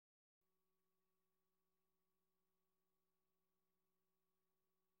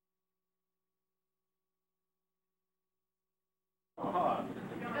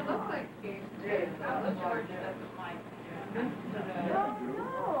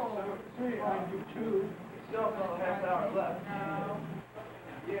Still a half hour left.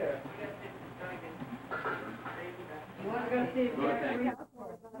 Yeah. You want to go see if Jerry? No,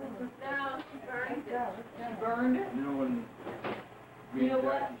 she burned it. She burned it? You know when You know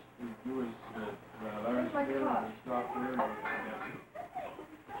what? you was Larry's there and we stopped there and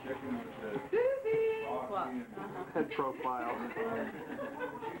checking with the Head profile.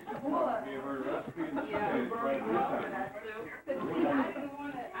 What? me of her recipe and she had right at this time.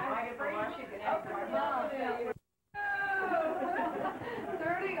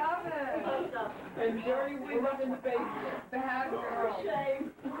 Dirty oven. And dirty wind up in the basement. Bad girl.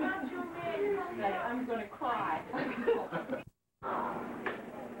 Shame. I'm going to cry.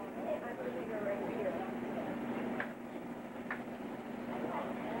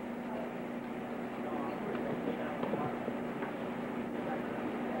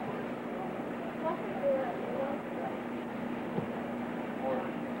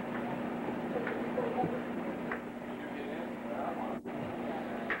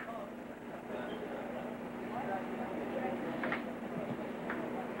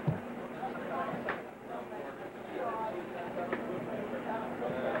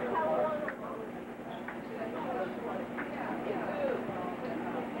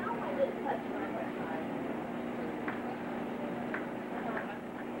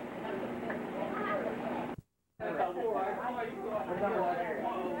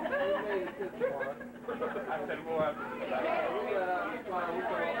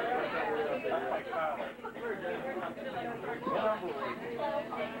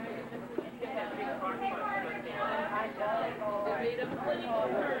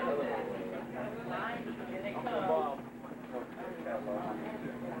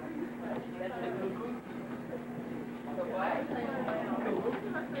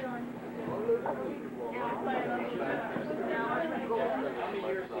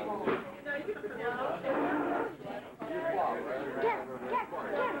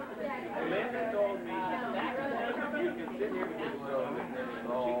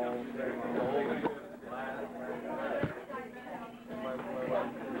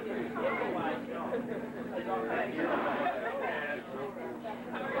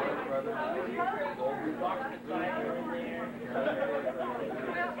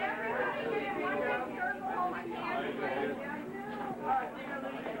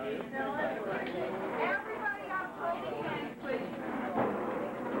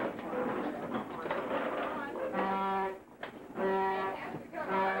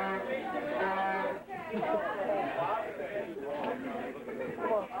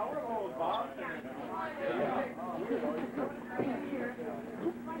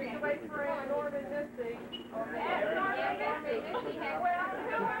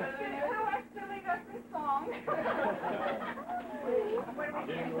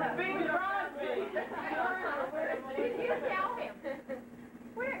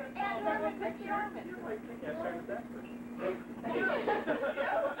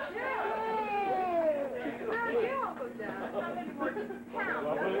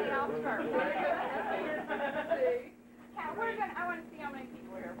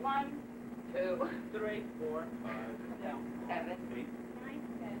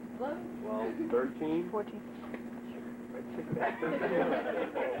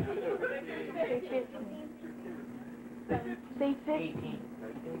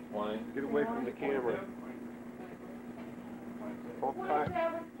 Get away from the camera. Hold tight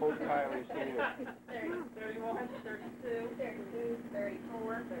while you're seeing it. 31, 32,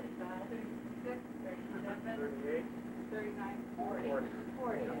 34, 35, 36, 37, 38, 39, 40.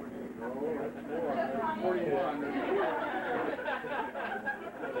 40. 42.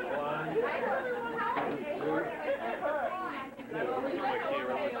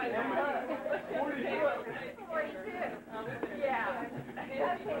 Yeah.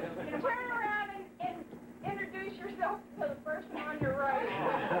 Turn around and introduce yourself to the person on your right.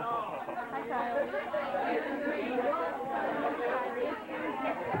 Hi, Tyler.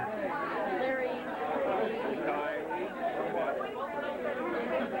 Larry.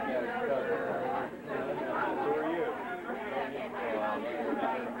 Who are you?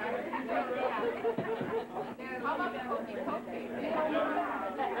 How about the cookie?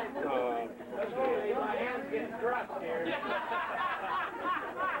 My hand's getting crushed here.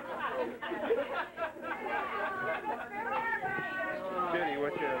 Jenny,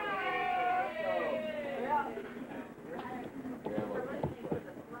 what's your...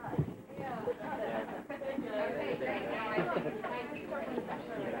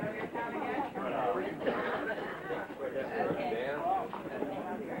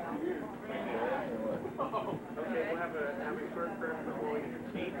 Okay, we'll have a short prayer before we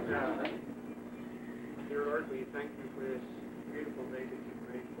teach Dear Lord, we thank you for this beautiful day that you've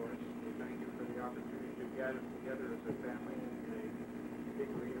made for us. We thank you for the opportunity to gather together as a family in a big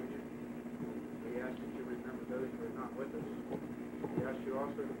reunion. We ask that you remember those who are not with us. We ask you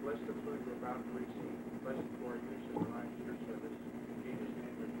also to bless the food we're about to receive. Bless it for our use in the lives of your service. In Jesus'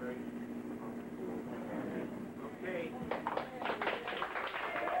 name we pray. Amen. Okay.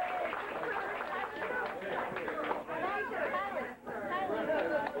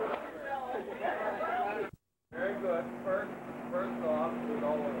 Very good. First off, we'd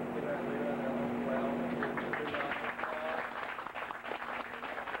all want to get our leader and then well.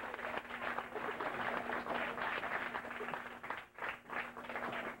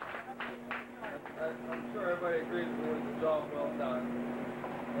 I'm sure everybody agrees it was a job well done.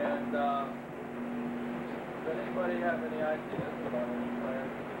 And does anybody have any ideas about any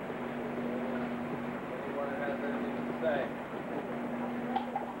plans? Anyone has anything to say?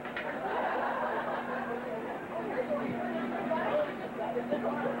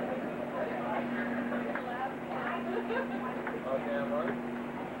 Okay, Mark.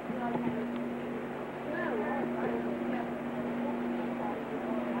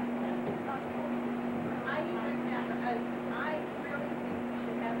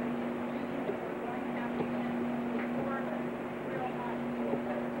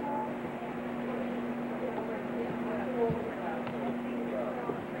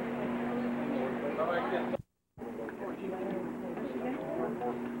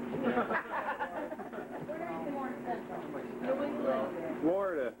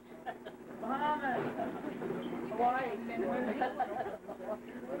 Florida. Bahamas. Hawaii.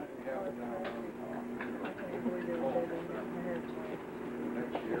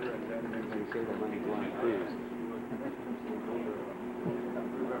 Next year, and then they say the money's on a cruise.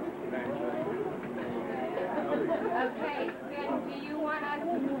 Okay, then do you want us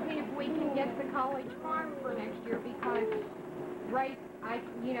to see if we can get the college farm for next year? Because, right,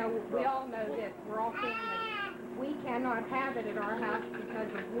 we all know this, we're all families. We cannot have it at our house because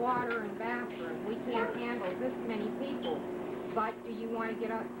of water and bathroom. We can't handle this many people. But do you want to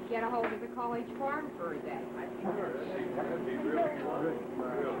get a hold of the college farm for a day? That'd be really good.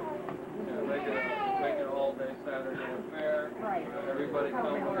 Make it all day Saturday affair. Right. Everybody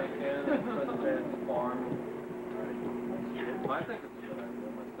come when they can and spend the day at the farm. I think it's a good idea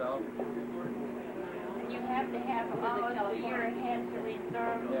myself. You have to have all the year ahead to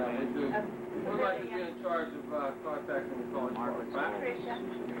reserve. Yeah, we do. We'd like to be in charge of contacting the college farm. Patricia.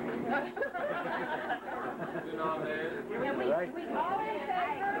 You nominated? We always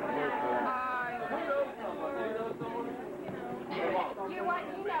have her. You know someone? Do you know someone? You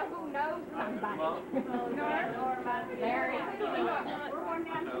know who knows somebody? Mary. We're going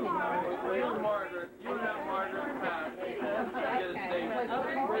down tomorrow. Here's Margaret. You have Margaret and Pat. Get a statement. The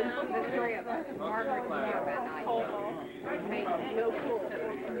three of us. Margaret's there about night. No pool.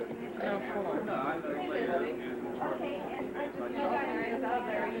 No, I know.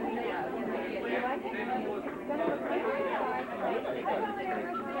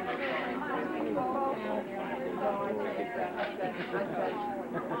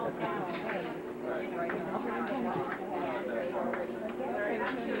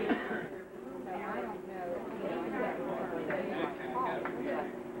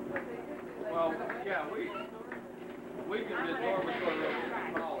 Well, yeah, we can get dormitory rooms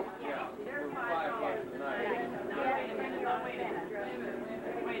in college, yeah, for $5 a night.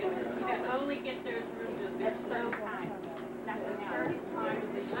 Wait a minute. You can only get those rooms at so time. That's 30 times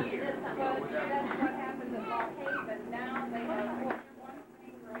a year. Well, that's what happened in Lock Haven. Now they have one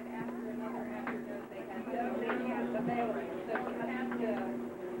thing right after another after they have available. So you have to,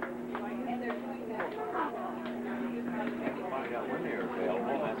 and they're doing that. Find out when they're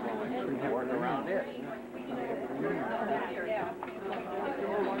available, that's when we work around it.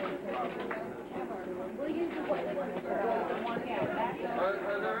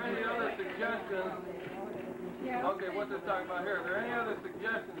 Are there any other suggestions? Okay, what they're talking about here, are there any other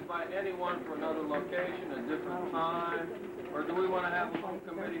suggestions by anyone for another location, a different time? Or do we want to have a home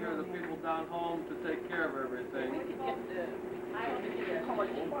committee here, the people down home, to take care of everything?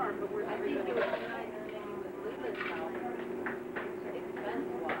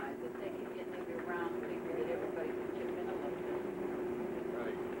 Expense-wise, if they could get maybe a round figure that everybody can chip in a little bit.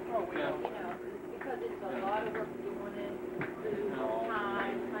 Right. Yeah. Because it's a lot of work doing it, food,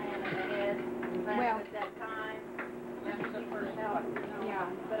 time, planning ahead, planning at that time. That's the first help. Yeah.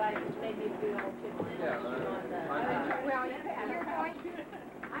 But I maybe if we all chip in on that. Well, you're going to.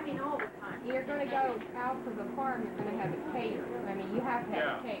 I mean, all the time. You're going to go out to the farm, you're going to have it catered. I mean, you have to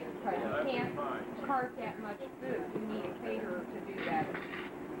have it catered, because you can't cart that much food. You need a caterer to do that,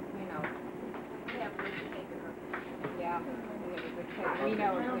 Yeah, but We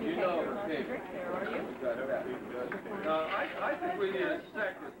know it's You know the cable. Got that. I think we need a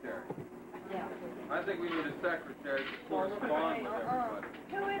secretary. I think we need a secretary to correspond with everybody.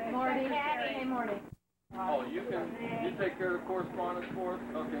 Who is the Marty. secretary? Hey, Marty. Oh, you take care of the correspondence for us?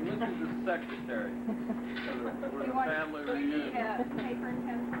 Okay, this is the secretary. For the family reunion. Paper and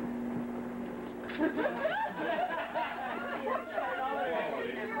pencil.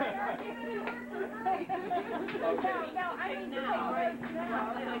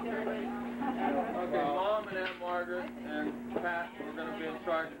 Okay, Mom and Aunt Margaret and Pat, we're going to be in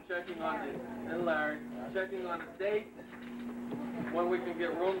charge of checking on and Larry, checking on the date, when we can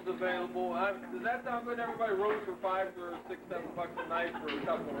get rooms available. Does that sound good, everybody? Rooms for $5 or $6, $7 a night for a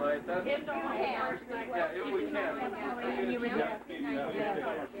couple of nights? That's, yeah, if we can. And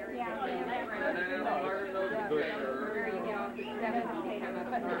then Aunt Margaret knows the caterer. There you go.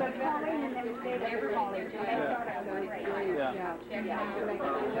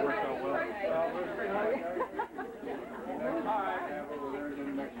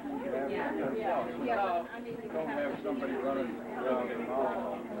 Don't have somebody running around in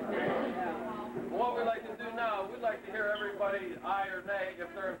all. What we'd like to do now, we'd like to hear everybody aye or nay if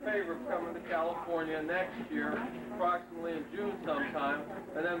they're in favor of coming to California next year, approximately in June sometime,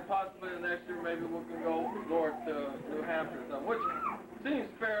 and then possibly the next year maybe we can go north to New Hampshire, which seems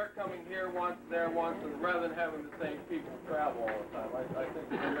fair, coming here once, there once, and rather than having the same people travel all the time. I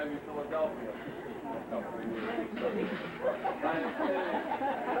think maybe Philadelphia a couple of years.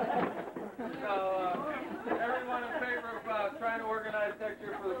 So, everyone in favor of trying to organize next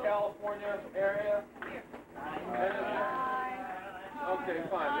year for the California area? Okay,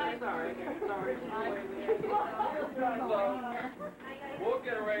 fine. Sorry. So, we'll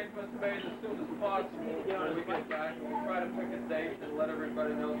get arrangements made as soon as possible when we get back, and we'll try to pick a date and let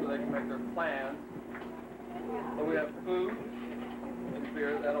everybody know so they can make their plans. So we have food and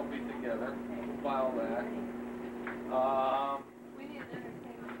beer, that'll be together. We'll file that.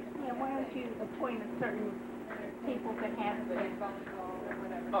 Yeah, why don't you appoint a certain people to handle it?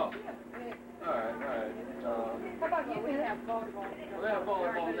 Oh. All right. How about you? We have volleyball. Well, they have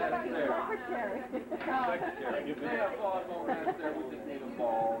volleyball nets there. Secretary. Secretary. They have volleyball nets there. We just need a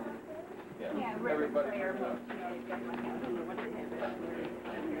ball. Yeah. Everybody.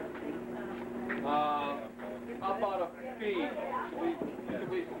 How about a fee? Should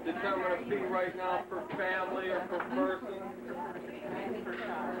we determine a fee right now per family or per person?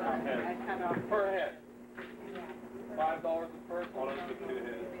 Per head. $5 a person.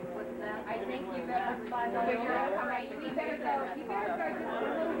 I think you better figure out how much. You better go just a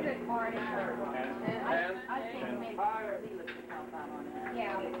little bit more. And? I think maybe Leela should help out on that.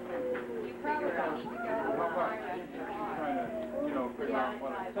 Yeah. You probably need to go a little higher. Figure out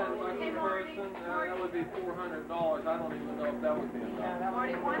what $10 a person, that would be $400. I don't even know if that would be enough.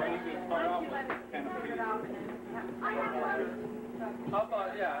 Marty, why don't you let us figure it out? How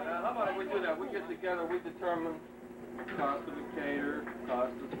about we do that? We get together, we determine cost of a caterer,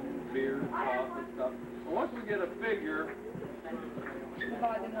 cost of some beer, cost of stuff. And once we get a figure,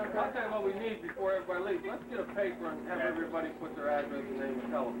 I'll tell you what we need before everybody leaves. Let's get a paper and have everybody put their address and name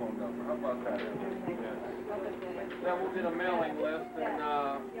and telephone number. How about that? Then we'll get a mailing list and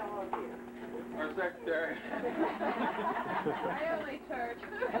our secretary. I only charge.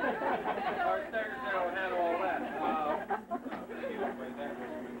 Our secretary will handle all that.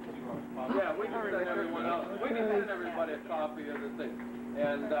 Yeah, we can send everyone else. We can send everybody a copy of the thing.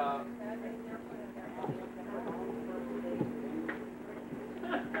 And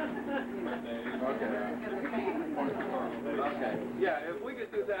Okay. Yeah, if we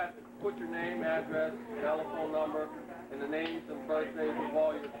could do that, put your name, address, telephone number, and the names and birthdays of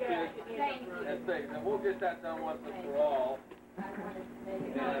all your kids and things. And we'll get that done once and for all.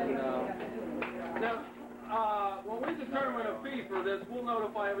 And now, when we determine a fee for this, we'll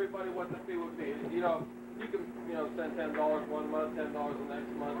notify everybody what the fee would be. You can, send $10 one month, $10 the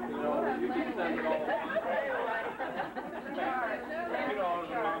next month, you can send it all at once. $20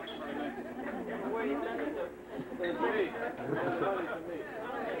 a month for the next. Where do you send it to? It's me.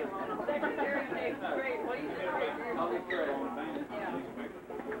 Secretary takes great. What do you think? I'll be great.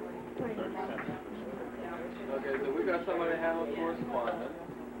 Okay, so we got somebody to handle correspondence.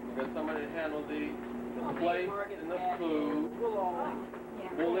 We got somebody to handle the place and the food.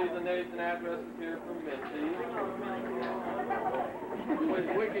 We'll leave the names and addresses here for Mitzi.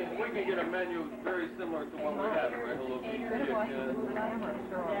 We can get a menu very similar to what we have, right? A little beef chicken,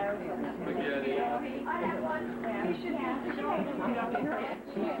 spaghetti. You should have.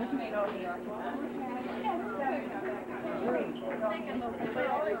 They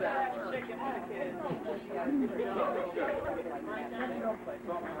always have chicken for the kids.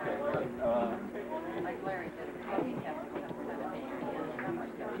 Like Larry said, we have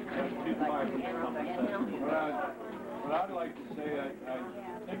What I'd like to say, I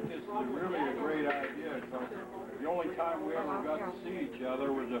think this is really a great idea, because the only time we ever got to see each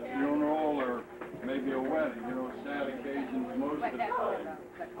other was a funeral or maybe a wedding, you know, sad occasions most of the time.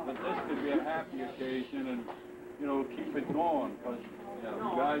 But this could be a happy occasion and, you know, keep it going, because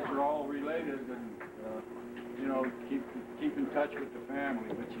you guys are all related and, you know, keep in touch with the family,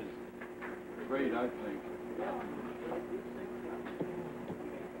 which is great, I think.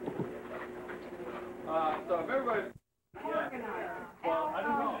 So if everybody... Well, I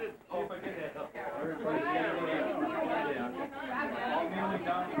don't know. See if I can help. Everybody's I'll kneel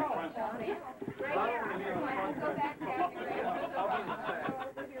down in front.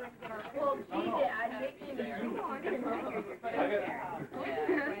 Well, she did. I did.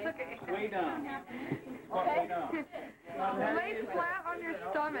 Way down. Okay. Way down. Lay flat on your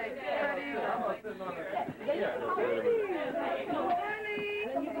stomach.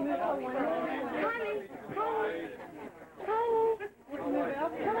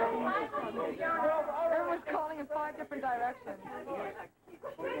 Everyone's calling in 5 different directions.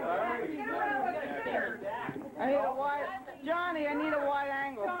 I need a wide, Johnny, I need a wide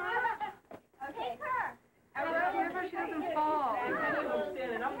angle. Take her. Remember, she doesn't fall.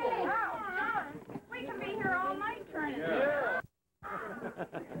 We can be here all night trying to do Yeah.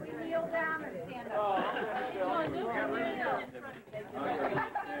 We kneel down and stand up.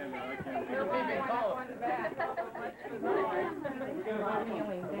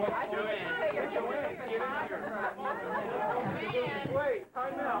 Wait,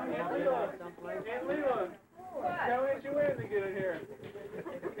 time out. Aunt Leland. Tell Aunt Joanne to get in here.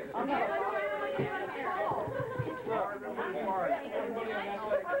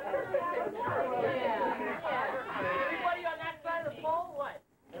 Everybody on that side of the pole, what?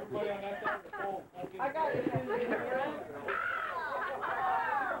 Everybody on that side of the pole. I got it.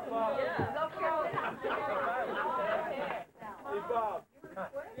 Hey, Bob.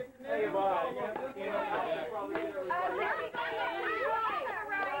 Hey, Bob.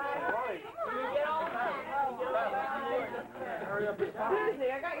 Hurry up. Susie,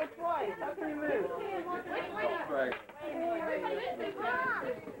 I got you twice. How can you move? Right.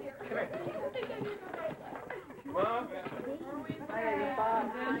 Mom?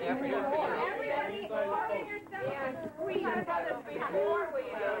 We had others before we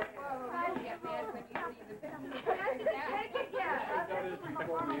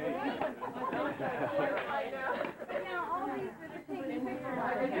I know.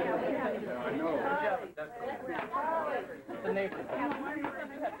 The neighbor.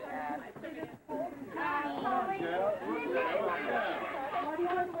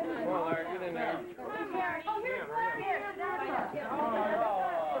 Well, Larry, get in there.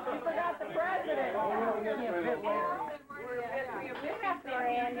 You forgot the president.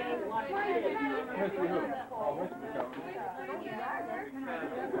 Mr. who? Oh, Mr.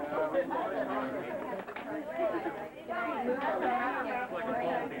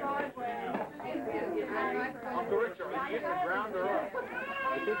 Uncle Richard, are you getting ground or up?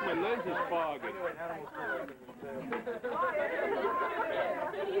 I think my lens is foggy.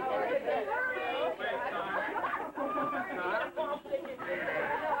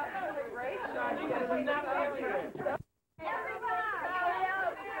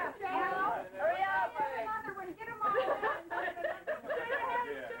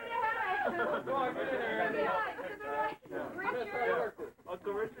 Go on, get in there.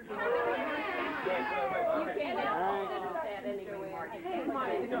 Uncle Richard.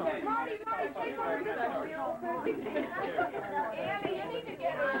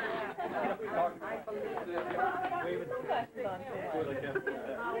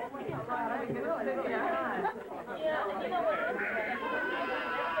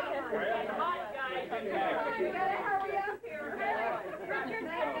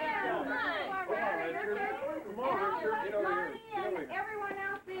 Everyone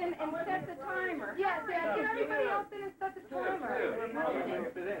else in and set the timer. Yes, yeah, get everybody else in and set the timer.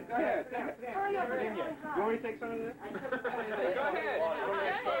 Go ahead. Hurry up. You want me to take some of this? Go ahead.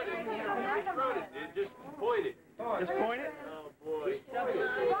 Just point it. Just point it? Oh, boy.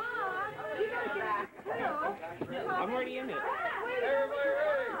 I'm already in it. Everybody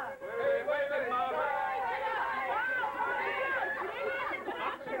ready? Wait a minute, Mom.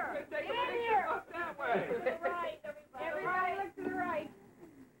 That way. Everybody look to the right.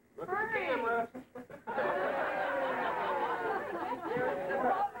 Look at the camera.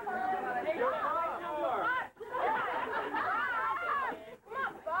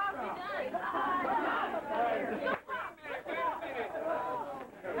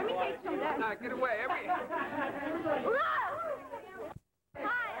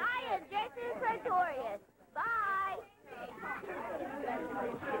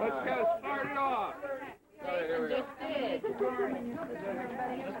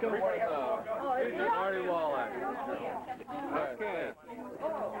 Let's go with Marty Wallach. Okay.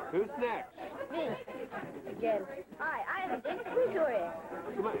 Who's next? Me. Again. Hi, I am Victoria.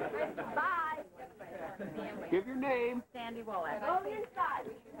 Come on. Bye. Give your name. Sandy Wallach. Go inside.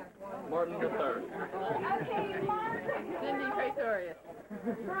 Martin the Third. Okay, Mark. Cindy Pretorius.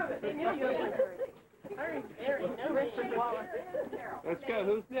 Richard Wallach. Let's go.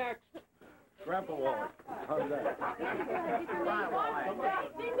 Who's next? Grandpa Wallach. How's that?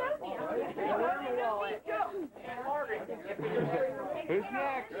 Who's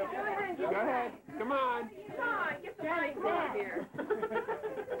next? Go ahead. Come on. Here.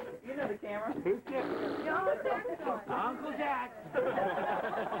 You know the camera. Who's next? Uncle Jack.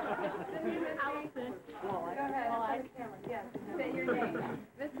 Allison. Go ahead. Say your name.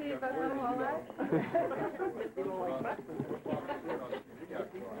 Missy Wallach. Mr.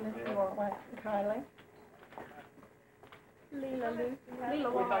 Wallach. Kylie. Leela Lucy. Leela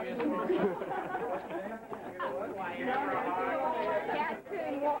Wallach.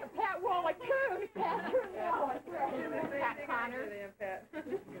 Pat Wallach Coon. Pat Connor.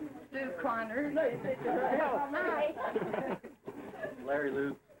 Sue Connor. Hi. Larry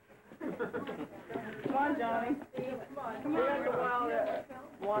Luke. Come on, Johnny. Come on.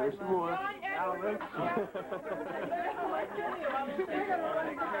 There's some more.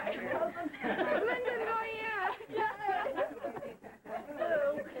 Linda Goya.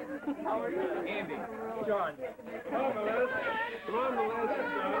 Andy. John. Come on, Melissa. Come on.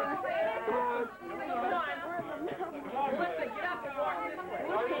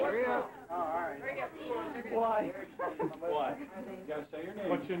 Hurry up. Why? You gotta say your name.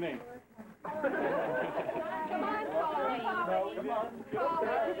 What's your name? Come on, Pauline. Come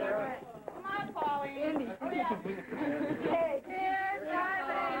on, Pauline. Hey, here's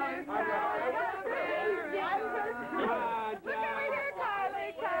Kylie. Come on, Look over here,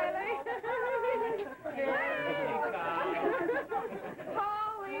 Kylie.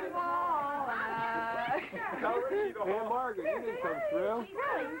 Pauline Wallach. Aunt Margaret, you didn't come through.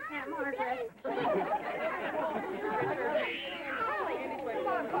 Aunt Margaret.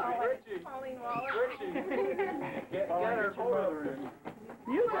 Pauline Wallach. Get her mother in.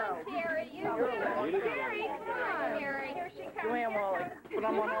 You go. Terry, you go. Terry, come on. Terry, here she comes. Joanne Wallach. But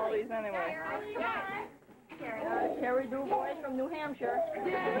I'm on all these anyway. Terry DuBois from New Hampshire.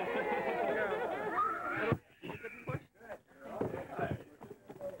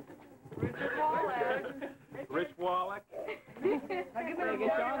 Richard Wallach. Rich Wallach. Now give me the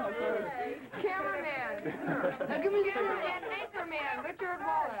John. Cameraman. Now give me the cameraman, anchorman, Richard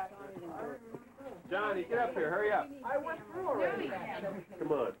Wallach. Johnny, get up here. Hurry up. I went through already.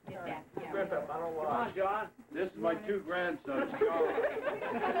 Come on. Griffith, I don't want. Come on, John. This is my two grandsons, John.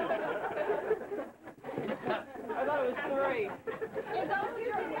 I thought it was three.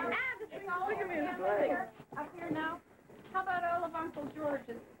 Look at me in the up here now. How about all of Uncle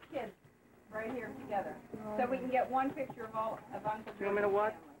George's kids right here together? So we can get one picture of all of Uncle George. You want me to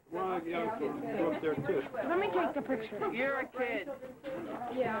what? Well, yeah, go up there too. Let me take the picture. You're a kid.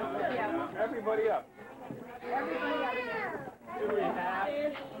 Yeah. Everybody up. Everybody up here.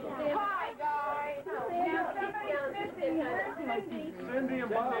 Hi, guys. Now, somebody's missing. Where's Cindy? Cindy and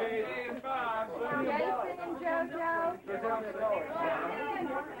Bob. Jason and JoJo.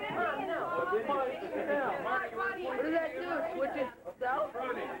 What does that do? Switch itself?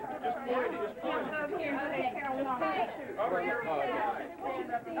 Over here.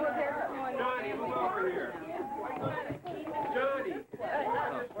 Johnny, move over here. Johnny.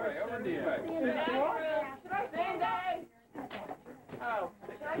 Right, over here. Oh.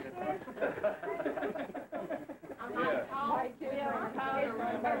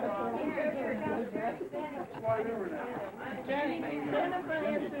 Jenny, stand up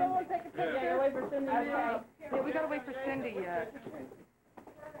and someone take a picture. Yeah, wait for Cindy. Yeah, we gotta wait for Cindy yet.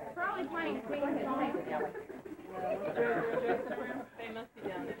 Probably playing Queen. They must be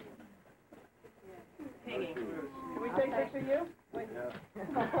down there. Hanging. Can we take a picture of you? Wait.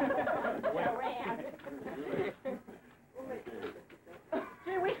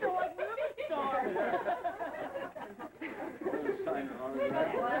 Gee, we feel like movie stars.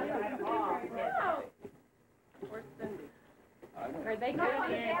 Where's Cindy? Are they coming?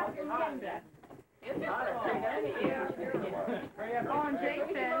 Oh, and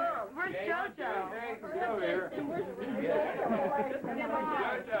Jason. Where's JoJo? Get over here.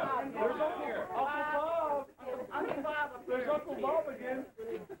 Where's Uncle here? Uncle Bob. There's Uncle Bob again.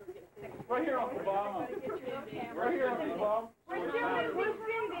 Right here, Uncle Bob. Right here, Uncle Bob. We're still missing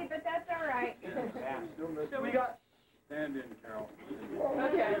Cindy, but that's all right. So we got. Stand in, Carol.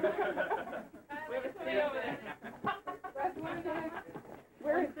 Okay. We have a Cindy over there.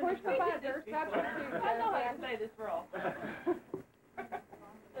 I know how to say this wrong.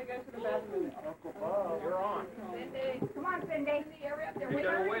 They go to the bathroom. Uncle Bob. You're on. Cindy, come on, Cindy. Hurry up, You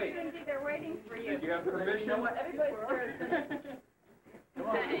gotta wait. Cindy, they're waiting for you. Did you have permission? Everybody's scared. Come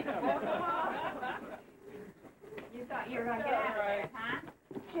on. You thought you were going to get out of there, huh?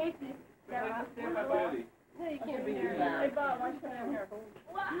 Chasey. Betty. Hey, you can't be here. Hey, Bob, why don't you come down here?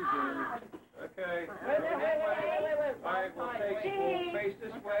 Okay. Wait. All right, we'll face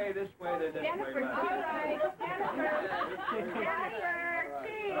this way, this way, then this way. Jennifer, back. all right. Jennifer.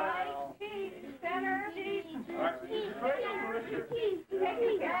 Cheese. Center.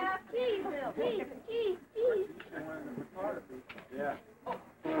 Yeah.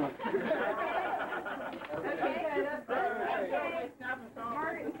 Okay.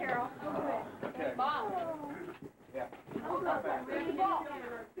 Margaret and Carol. Okay. Bob. Yeah.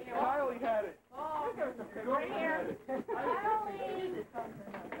 Charlie had it. Right here. Okay,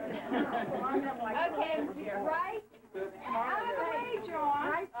 right? Out of the way, John.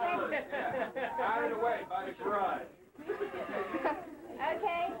 Right Out of the way, by the garage.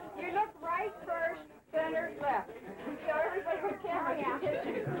 Okay, you look right first, center, left. So everybody with camera out. You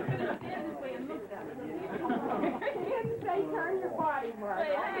didn't say turn your body, Mark.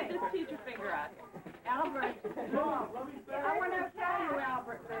 Wait, let me just teach your finger out here. Albert, I want to tell you,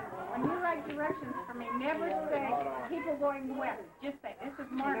 Albert, when you write directions for me, never say people going west. Just say, this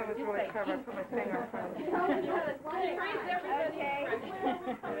is Mark. That was really clever. I put my finger in front of it. Okay.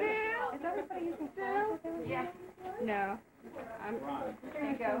 Sue? Is everybody using Sue? Yes. No. There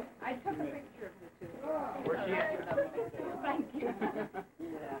you go. I took a picture of the two. Where's she at? Thank you.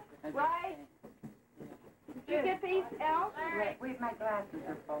 Right? Did you get these, Elle? Wait, my glasses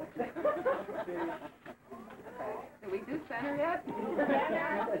are full. Did we do center yet? Center?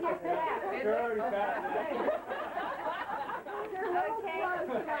 Yes, You're already back.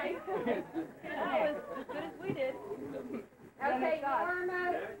 Okay. That was as good as we did. Okay, Norma.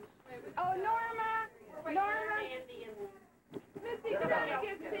 Oh, Norma. Norma. Missy, did I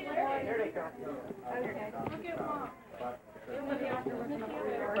get to you? Here they come. Okay. Look at Mom.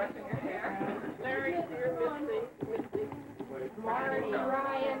 Larry, you're Missy. Marty,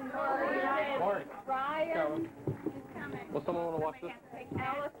 Ryan, Ryan. Will someone want to watch this?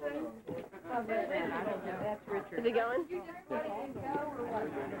 Allison. I don't know. That's Richard. Is he going?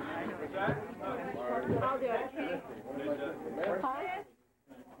 I'll do it.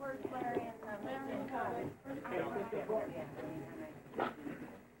 Where's Larry and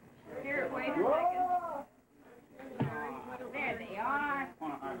Here, wait a second. There they are.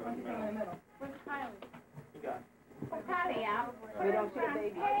 Where's Kylie? Where's Kylie out? We don't see a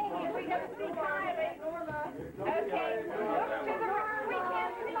baby. Hey, we don't see Kylie. Okay, look to the right. We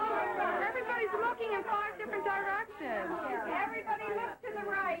can't see her. Everybody's looking in 5 different directions. Everybody look to the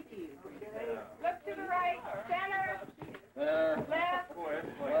right. Look to the right. Center. Left. Boy,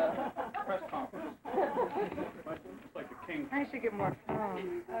 it's like a press conference. It's like a king. I should get more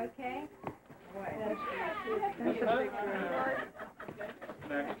phone. Okay. That's a big group.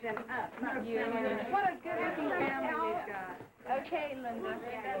 Next. What a good looking family we've got. Okay, Linda.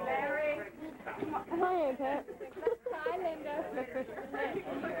 Larry. Hi, Aunt Pat. Hi, Linda.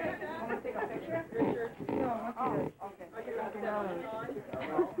 Want to take a picture? No, okay.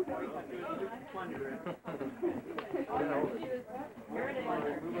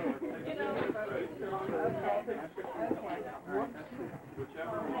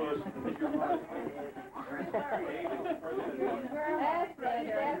 Whichever was your heart. That's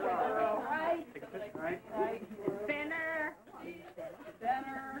it, girl. Right. Right? Center.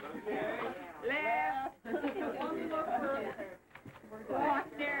 Left. Walk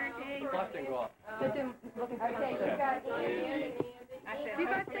there, okay. Left and go off. Okay, you got Andy. Do you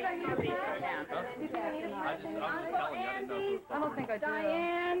guys think I need a pen? Do you think I need a pen? I was just telling you, I didn't know who was I don't think I do.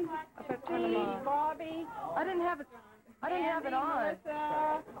 Diane. I thought turn them on. Bobby. I didn't have it on.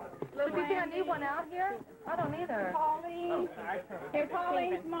 Do you think I need one out here? I don't either. Pauline. Here,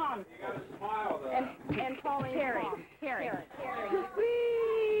 Pauline's mom. You gotta smile though. And Pauline's mom. Carrie.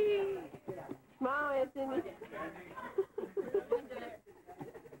 Whee! Smile, Anthony.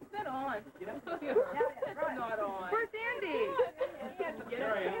 Sit on. Not on. Where's Andy?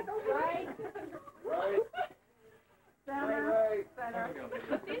 Right. Center.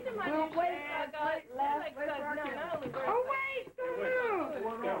 We'll wait. Left. Oh, wait.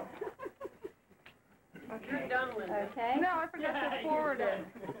 Okay. Okay. No, I forgot to forward it.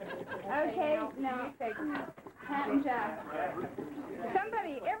 Okay, now, Pat and Jack.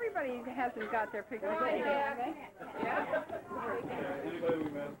 Everybody hasn't got their pictures taken, have they? Anybody we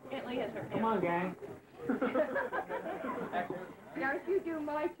missed? Bentley has her. Come on, gang. Now, if you do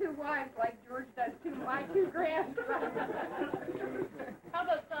my two wives like George does to my two grandsons. How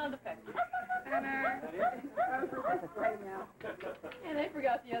about sound effects? And they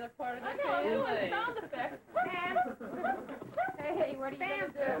forgot the other part of the Sound effects. Hey, what are you going to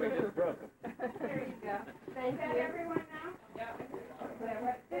do? There you go. Thank you. Is that everyone now? Yeah.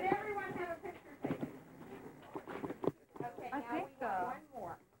 Did everyone have a picture taken? Okay, I now think we so. have one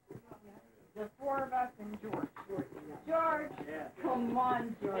more. The four of us and George. George. Come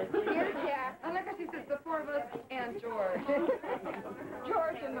on, George. Here's Jack. I like how she says the four of us and George.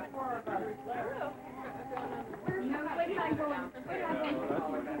 George and the four of us. Where's no, wait, I'm going. Wait, I'm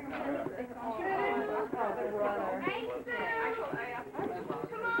going. Hey, Sue.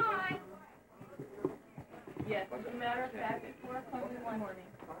 Come on. Yes, as a matter of fact, it's 4 o'clock in the morning.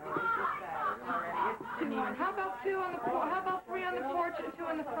 How about two on the porch? How about three on the porch and two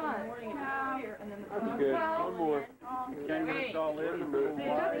in the front? That's good. One more. Can't get us all in. Just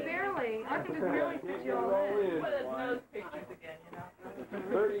barely. I can just barely fit you all in. Well, there's those pictures again, you know.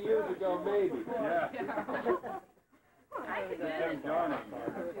 30 years ago, maybe. Yeah. I can do Them it. Johnny.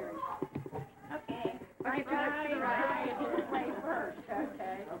 Okay. Okay, to the right. Play first,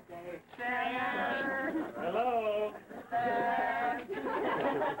 okay. Hello.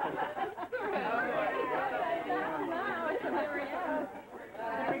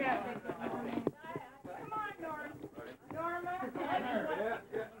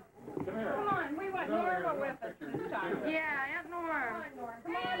 Come on, we want Norma with us this time. Yeah, Aunt Norm.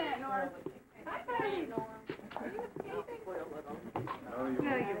 Come on, Aunt Norm. Hi, buddy. No,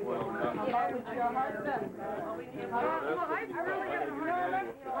 you won't. Well, I really haven't heard of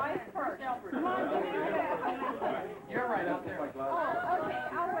Right first. Come on, You're right out there. oh, okay,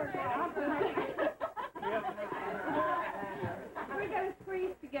 I'll work it. I'll put my... We gotta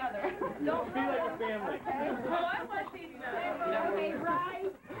squeeze together. Don't be like a family. Okay? Oh, I want these now. Okay,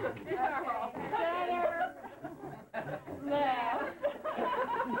 right. Center. Left.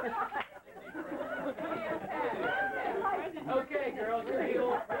 Okay, girls, pretty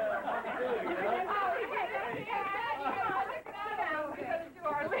old.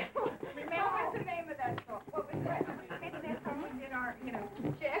 What's the name of that song? What was that? Maybe that song was in our, you know.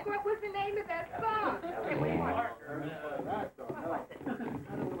 Jack, what was the name of that song? Okay, wait, what?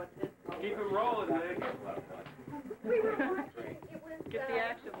 Keep it rolling, Nick. We were watching. It was. Get the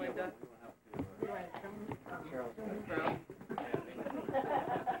action, Linda.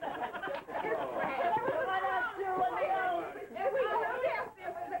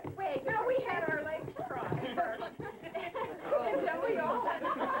 Wait, no, we had our legs crossed first. And then we all.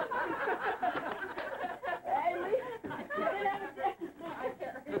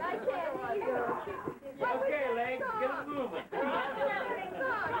 I can't either. Okay, legs, get them moving.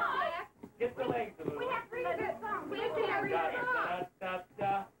 Get the legs moving. We have three good songs. We can't read Da, it off. da, da,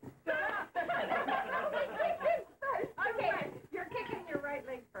 da. Okay, you're kicking your right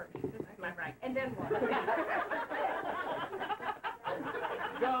leg first. This is my right. And then what?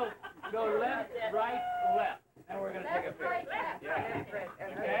 Go left, right, left. Now we're going to take a Left, right, picture. left.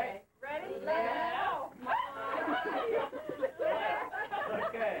 Yeah. Okay? Ready? Left.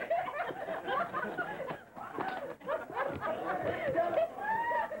 Okay.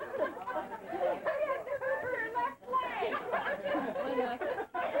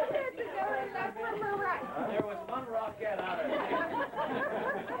 There was one rocket out of it.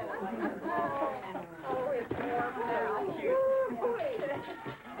 Oh, it's warm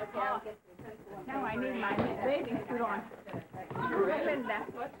now. Now I need my bathing suit on. Linda.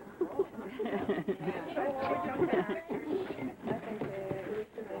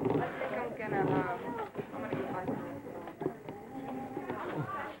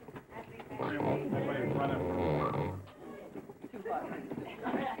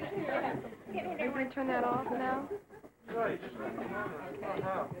 Everybody turn that off now? Right.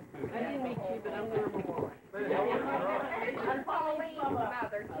 I didn't meet you, but I'm the report. I'm Pauline's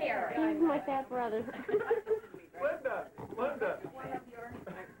mother, Terry. He's my fat brother. Linda. Linda.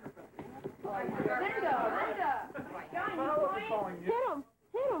 Johnny, Hit him.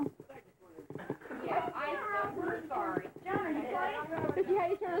 Hit him. yes, I'm so sorry. Johnny, you playing? Ricky, how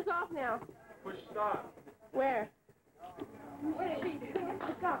do you turn this off now? Push stop. Where? What did she do?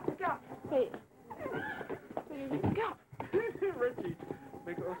 Go. Wait. Richie.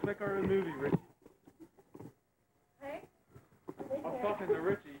 Let's make our movie, Richie. Hey? I'm talking to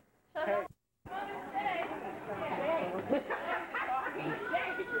Richie. Hey.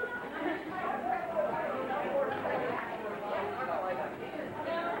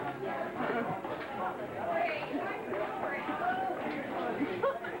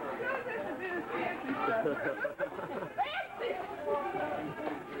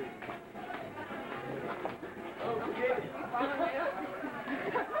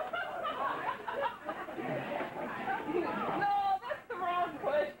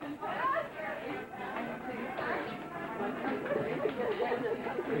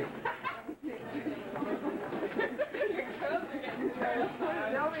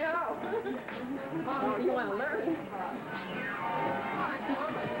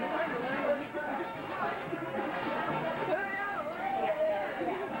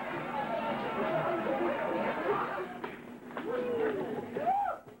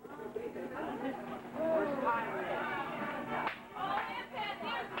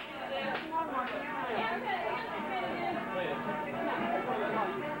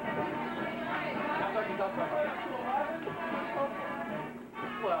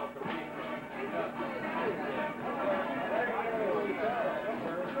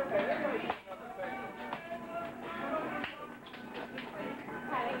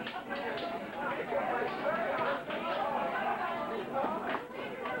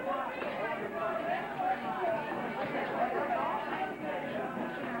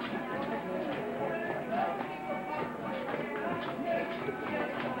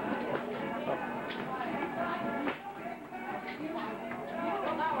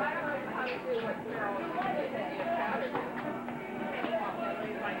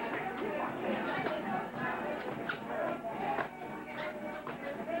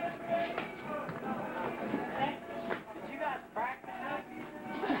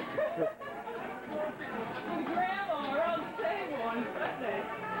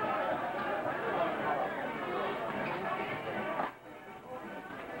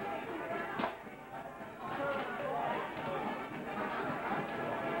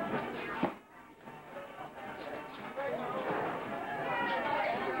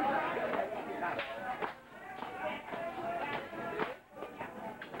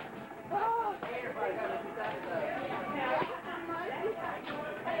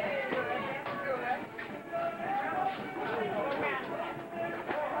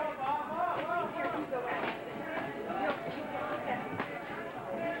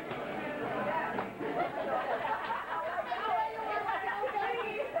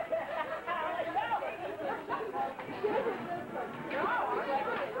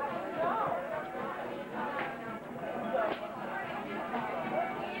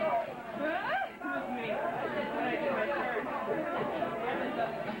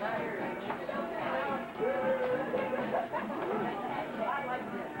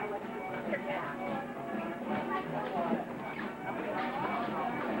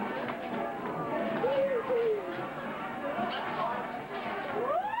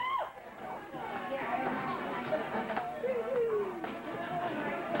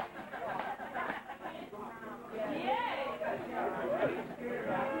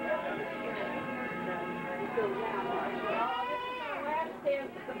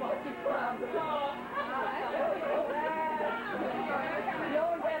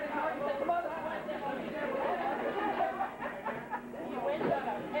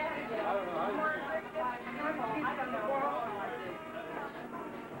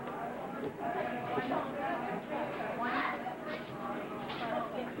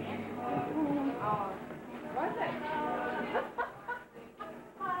 Was it?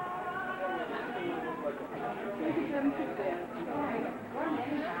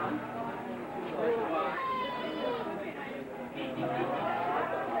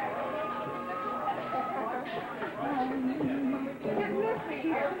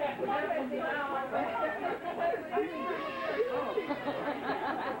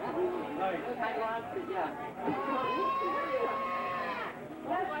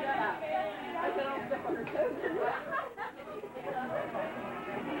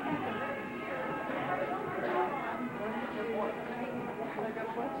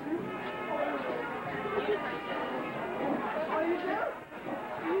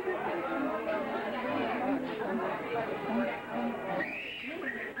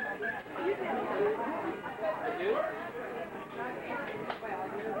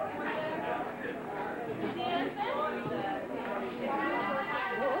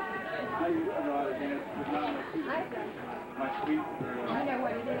 I know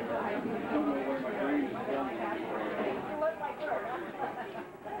what it is. I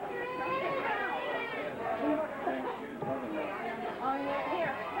Oh, yeah.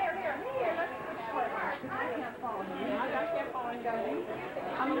 Here. I can't follow you. I can't follow you.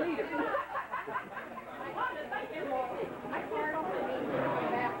 I'm a leader. I can't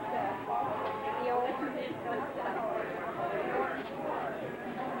follow the old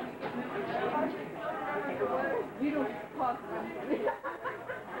You don't talk to me.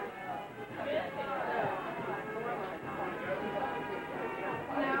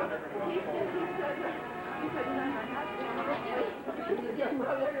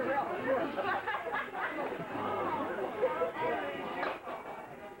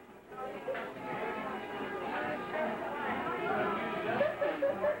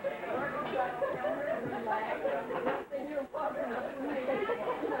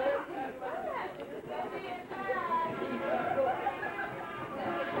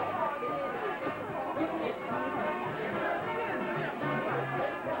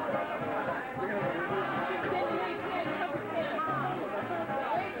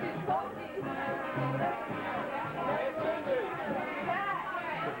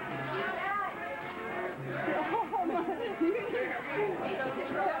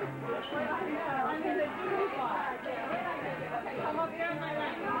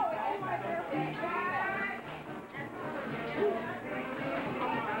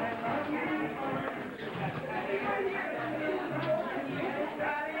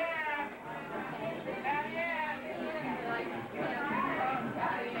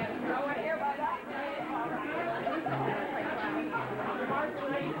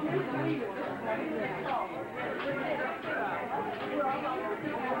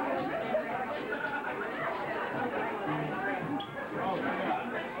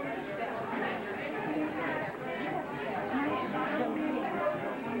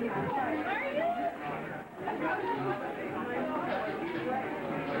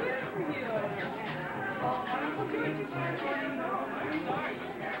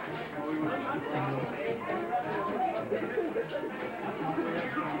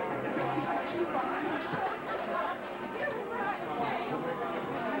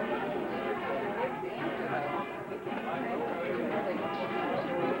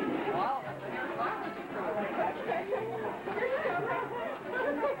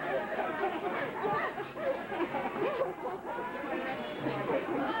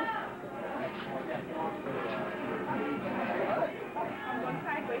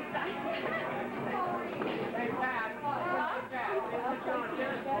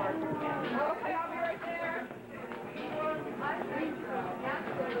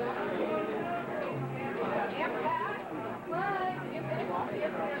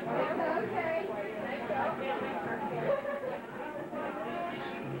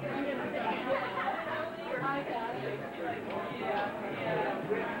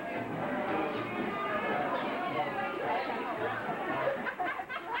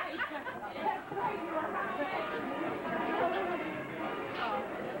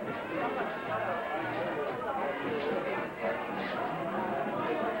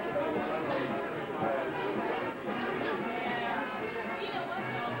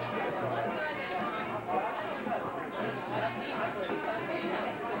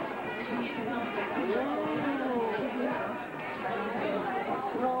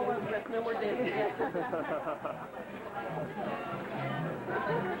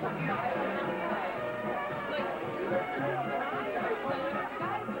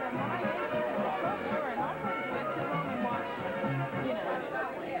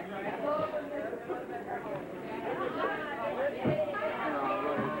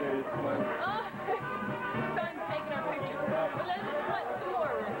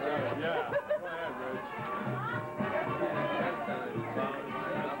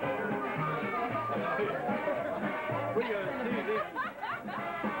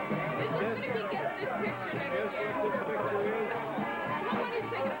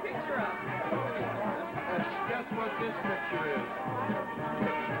 what this picture is.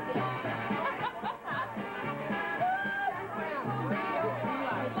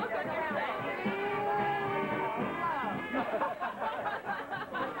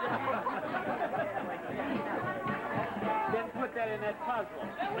 Didn't put that in that puzzle.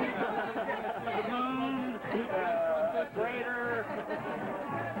 The moon, crater.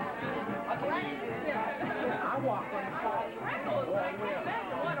 I walk on the side. I've learned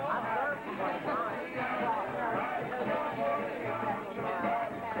from my time.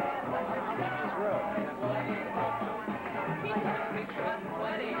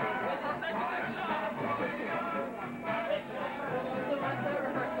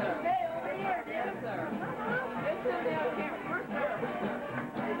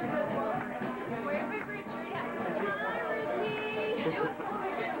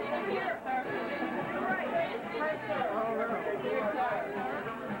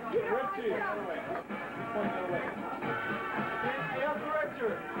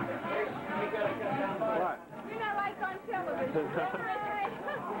 You're not like on television.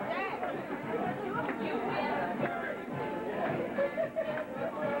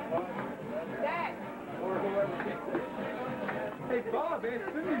 Dad. Hey, Bob, Aunt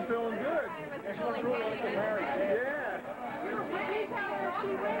Cindy's feeling good. Yeah.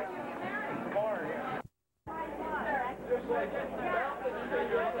 Just like that.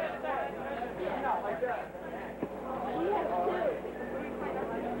 Like that.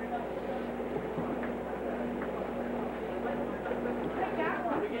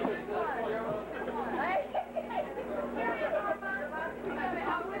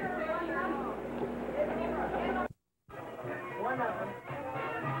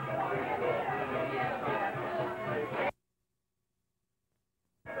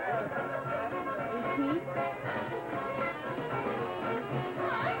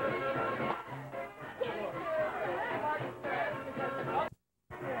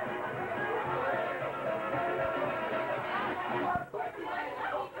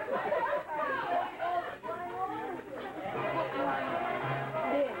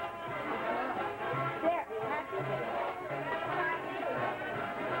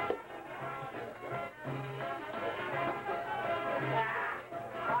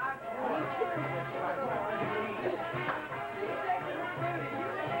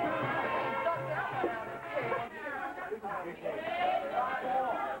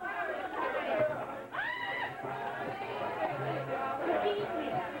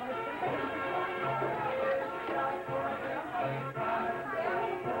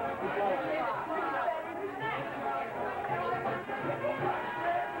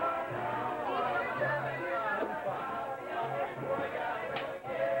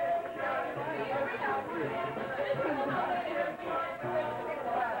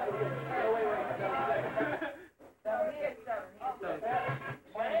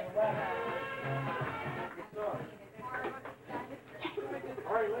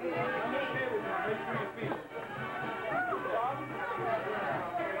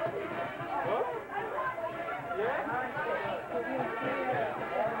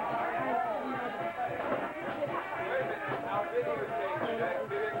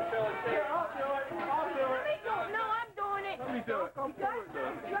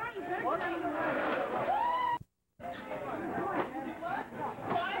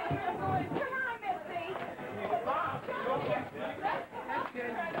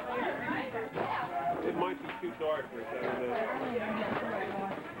 It might be too dark for that.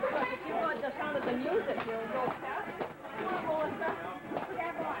 If you want the sound of the music, you'll go past it. Come on, Melissa. Put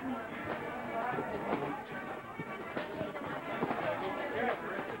that button.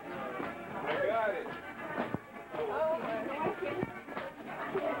 I got it.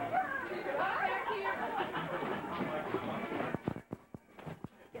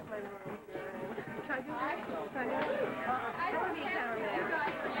 Get my room. Can I do that? Can I do it? I don't need down there.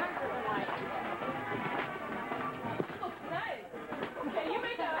 Okay, you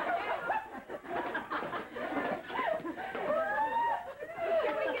may go.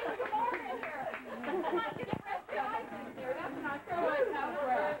 Can we get some more in here? Come on, get the rest of the ice in here. That's not good.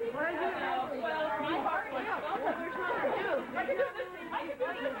 Why are you there's nothing to do. I can do this. I can do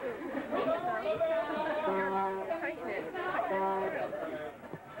this. Tighten it. Can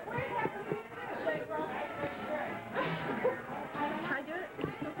I do it? Is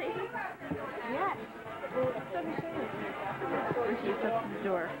it still safe? Yes. Well, it doesn't say anything. Or she's up to the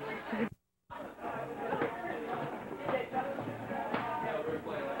door.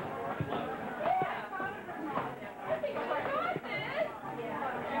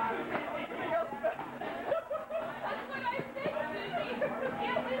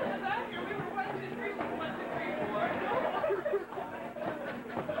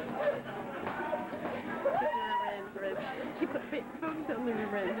 with your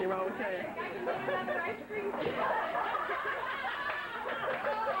friends, you're wrong with you.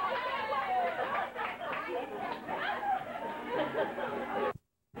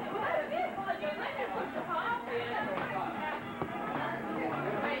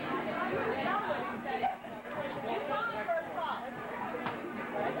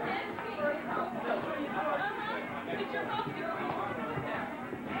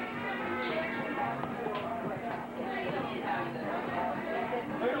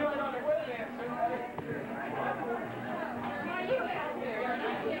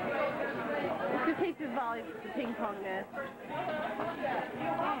 Just take the volley, the ping pong net.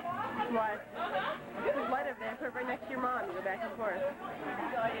 What? Just let it there, put it right next to your mom, you go back and forth.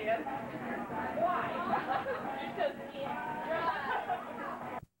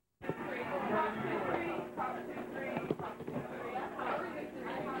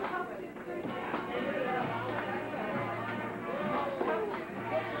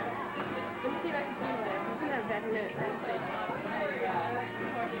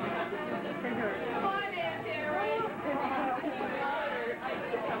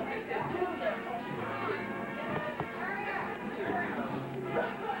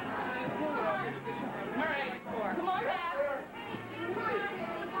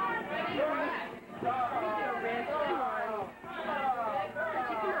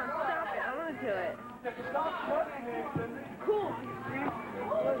 Cool.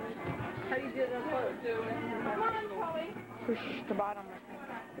 How do you do it up close? Push the bottom.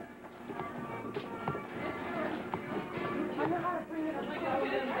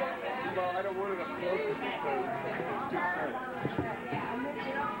 Well, I don't want it up close because it's too tight.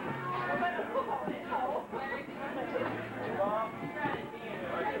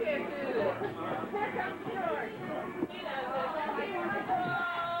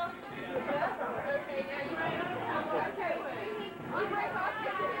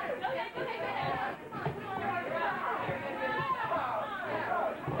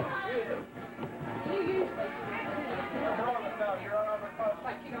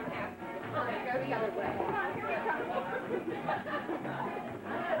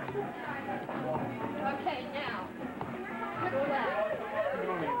 Okay, now.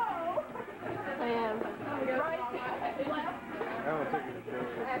 I am. I don't think it's good.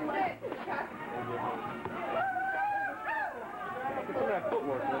 It's some of that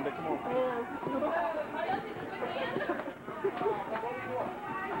footwork, Linda. Come on.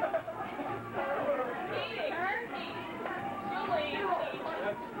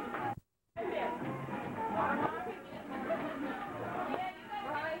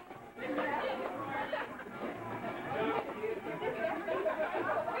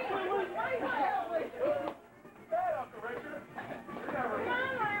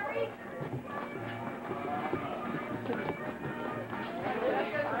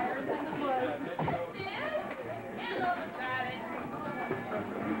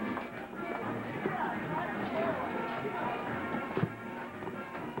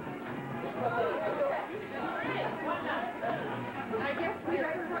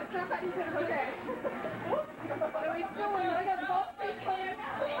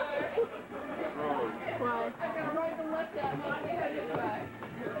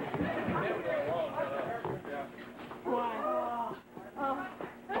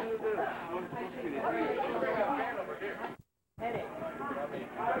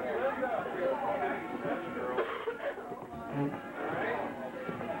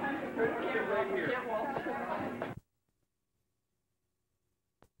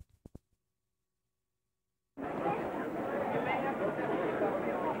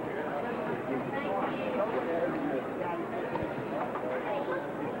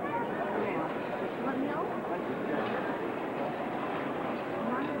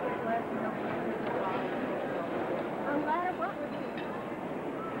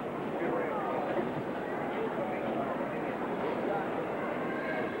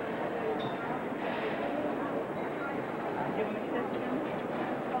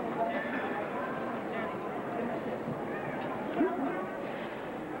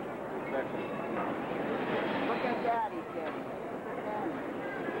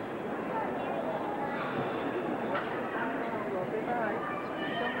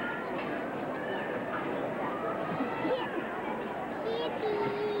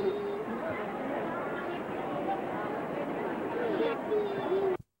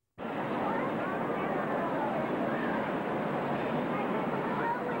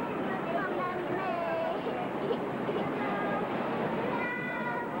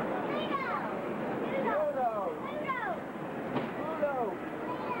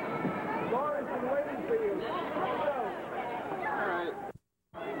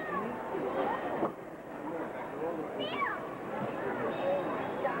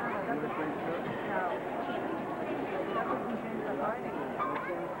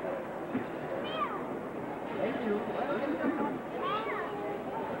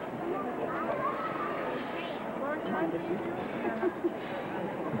 Okay,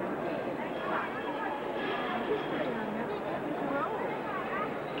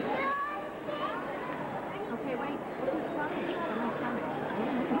 wait. Who's coming? Someone's coming.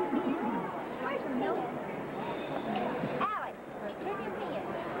 Where's the milk? Alex, turn your pee.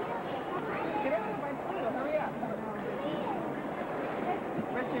 Get up with my poodle. Hurry up.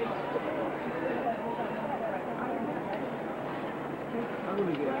 Richard. I'm going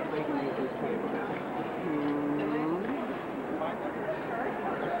to get bacon with this table now.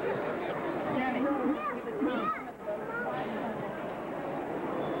 Jenny.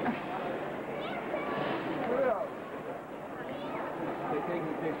 They're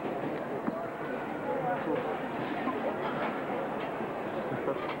taking pictures.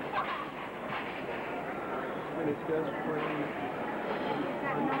 We discussed playing.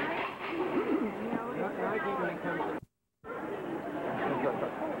 I think when it comes to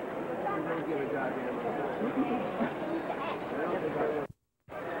we're going to give a goddamn. I don't think I want